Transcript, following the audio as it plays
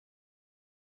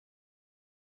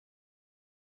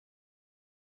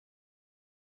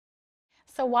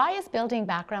So why is building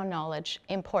background knowledge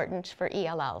important for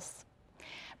ELLs?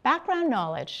 Background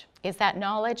knowledge is that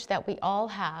knowledge that we all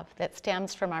have that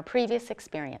stems from our previous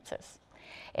experiences.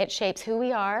 It shapes who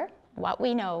we are, what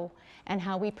we know, and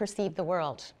how we perceive the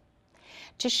world.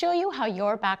 To show you how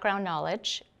your background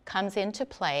knowledge comes into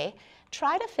play,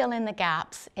 try to fill in the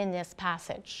gaps in this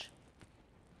passage.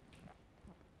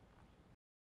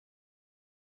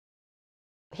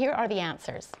 Here are the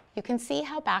answers. You can see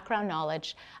how background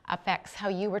knowledge affects how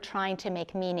you were trying to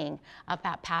make meaning of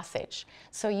that passage.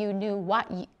 So you knew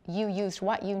you used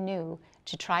what you knew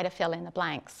to try to fill in the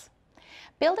blanks.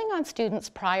 Building on students'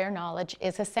 prior knowledge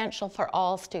is essential for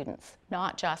all students,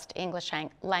 not just English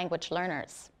language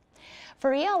learners.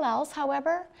 For ELLs,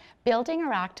 however, building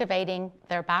or activating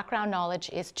their background knowledge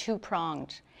is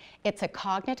two-pronged. It's a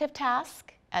cognitive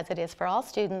task, as it is for all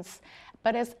students,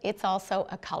 but it's also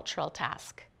a cultural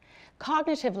task.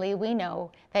 Cognitively, we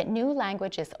know that new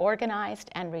language is organized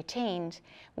and retained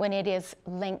when it is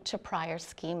linked to prior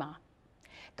schema.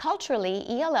 Culturally,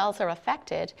 ELLs are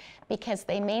affected because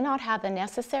they may not have the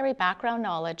necessary background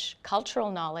knowledge, cultural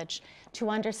knowledge,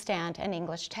 to understand an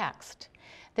English text.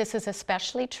 This is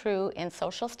especially true in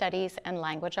social studies and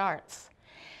language arts.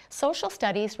 Social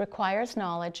studies requires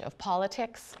knowledge of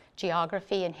politics,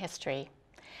 geography, and history,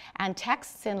 and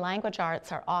texts in language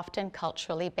arts are often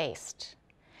culturally based.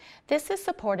 This is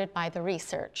supported by the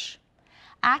research.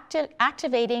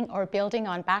 Activating or building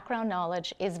on background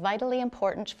knowledge is vitally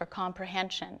important for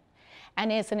comprehension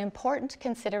and is an important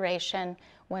consideration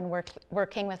when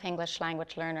working with English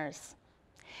language learners.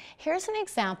 Here's an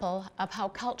example of how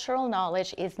cultural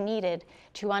knowledge is needed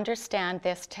to understand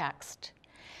this text.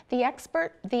 The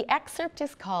excerpt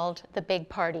is called "The Big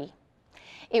Party."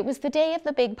 It was the day of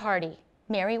the big party.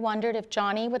 Mary wondered if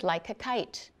Johnny would like a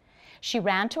kite. She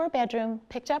ran to her bedroom,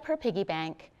 picked up her piggy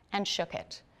bank, and shook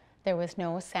it. There was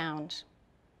no sound.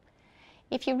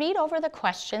 If you read over the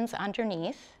questions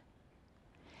underneath,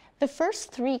 the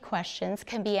first three questions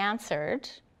can be answered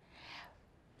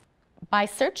by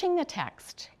searching the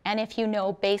text, and if you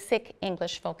know basic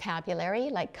English vocabulary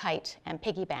like kite and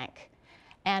piggy bank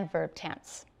and verb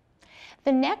tense.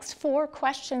 The next four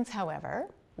questions, however,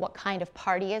 what kind of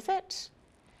party is it?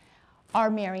 Are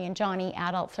Mary and Johnny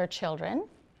adults or children?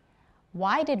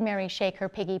 Why did Mary shake her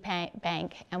piggy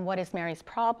bank, and what is Mary's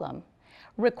problem?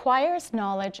 Requires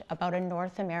knowledge about a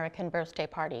North American birthday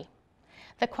party.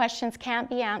 The questions can't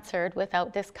be answered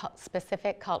without this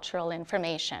specific cultural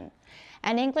information.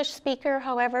 An English speaker,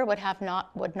 however,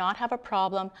 would not have a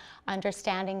problem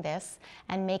understanding this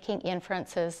and making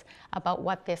inferences about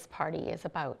what this party is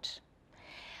about.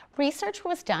 Research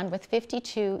was done with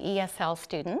 52 ESL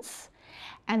students,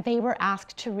 and they were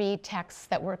asked to read texts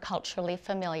that were culturally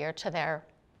familiar to their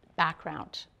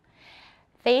background.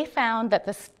 They found that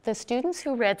the students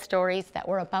who read stories that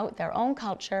were about their own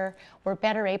culture were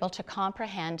better able to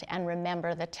comprehend and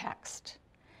remember the text.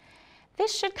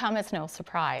 This should come as no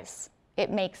surprise. It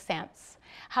makes sense.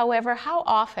 However, how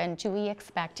often do we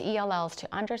expect ELLs to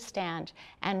understand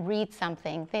and read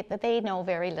something that they know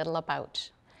very little about?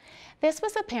 This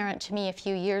was apparent to me a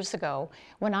few years ago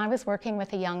when I was working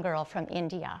with a young girl from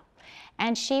India,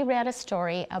 and she read a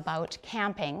story about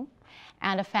camping,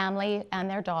 and a family and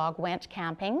their dog went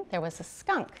camping. There was a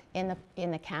skunk in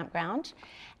the campground,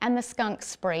 and the skunk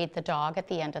sprayed the dog at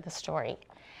the end of the story.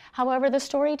 However, the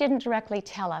story didn't directly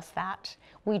tell us that.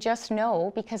 We just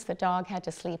know because the dog had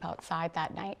to sleep outside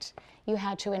that night. You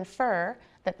had to infer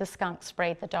that the skunk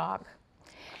sprayed the dog.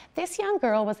 This young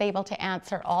girl was able to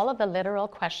answer all of the literal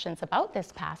questions about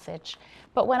this passage,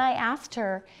 but when I asked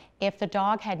her if the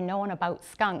dog had known about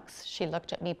skunks, she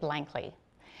looked at me blankly.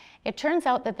 It turns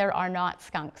out that there are not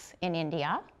skunks in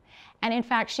India, and in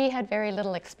fact, she had very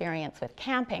little experience with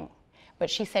camping, but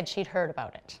she said she'd heard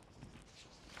about it.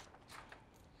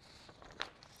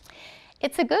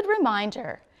 It's a good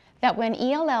reminder that when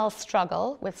ELLs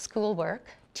struggle with schoolwork,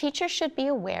 teachers should be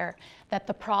aware that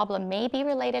the problem may be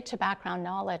related to background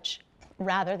knowledge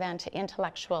rather than to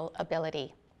intellectual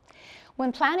ability.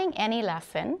 When planning any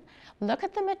lesson, look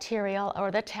at the material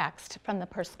or the text from the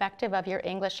perspective of your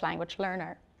English language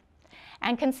learner,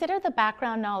 and consider the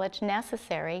background knowledge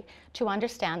necessary to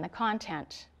understand the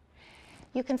content.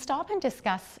 You can stop and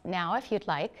discuss now, if you'd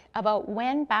like, about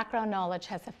when background knowledge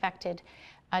has affected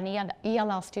an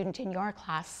ELL student in your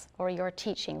class or your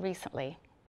teaching recently.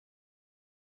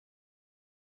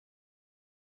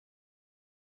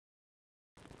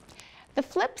 The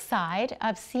flip side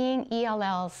of seeing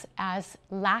ELLs as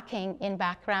lacking in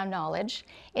background knowledge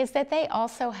is that they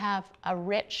also have a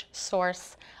rich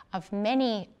source of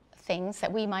many things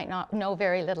that we might not know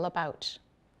very little about.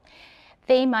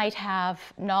 They might have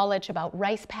knowledge about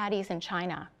rice paddies in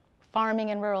China, farming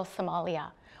in rural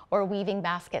Somalia, or weaving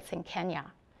baskets in Kenya.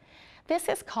 This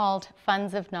is called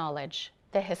funds of knowledge,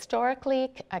 the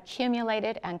historically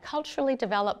accumulated and culturally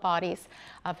developed bodies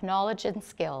of knowledge and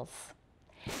skills.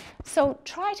 So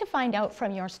try to find out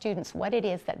from your students what it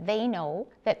is that they know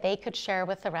that they could share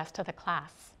with the rest of the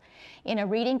class. In a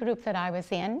reading group that I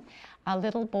was in, a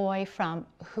little boy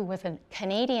who was a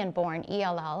Canadian-born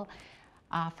ELL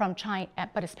from China,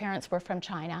 but his parents were from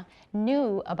China,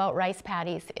 knew about rice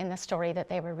paddies in the story that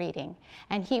they were reading.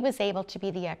 And he was able to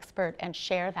be the expert and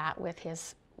share that with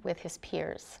his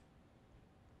peers.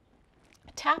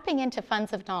 Tapping into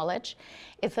funds of knowledge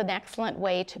is an excellent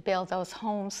way to build those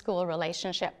home-school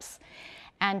relationships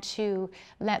and to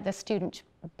let the student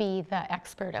be the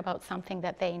expert about something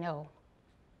that they know.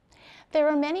 There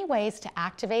are many ways to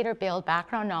activate or build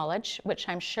background knowledge, which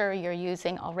I'm sure you're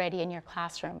using already in your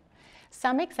classroom.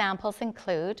 Some examples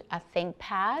include a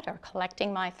ThinkPad or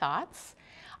collecting my thoughts.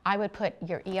 I would put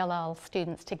your ELL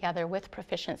students together with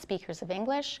proficient speakers of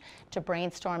English to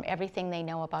brainstorm everything they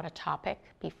know about a topic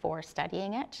before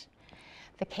studying it.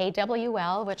 The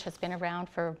KWL, which has been around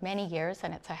for many years,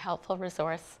 and it's a helpful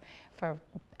resource for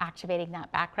activating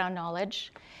that background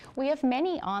knowledge. We have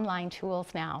many online tools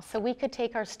now, so we could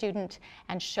take our student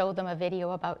and show them a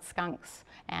video about skunks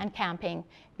and camping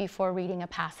before reading a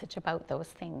passage about those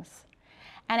things.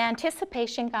 An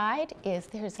anticipation guide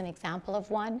here's an example of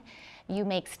one. You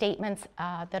make statements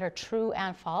that are true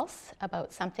and false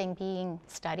about something being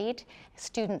studied.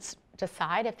 Students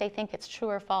decide if they think it's true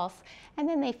or false, and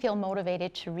then they feel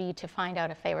motivated to read to find out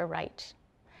if they were right.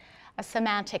 A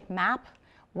semantic map,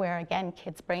 where again,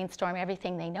 kids brainstorm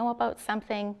everything they know about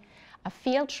something. A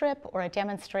field trip or a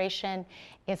demonstration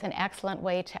is an excellent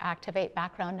way to activate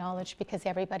background knowledge because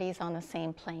everybody's on the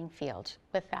same playing field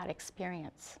with that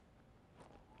experience.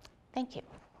 Thank you.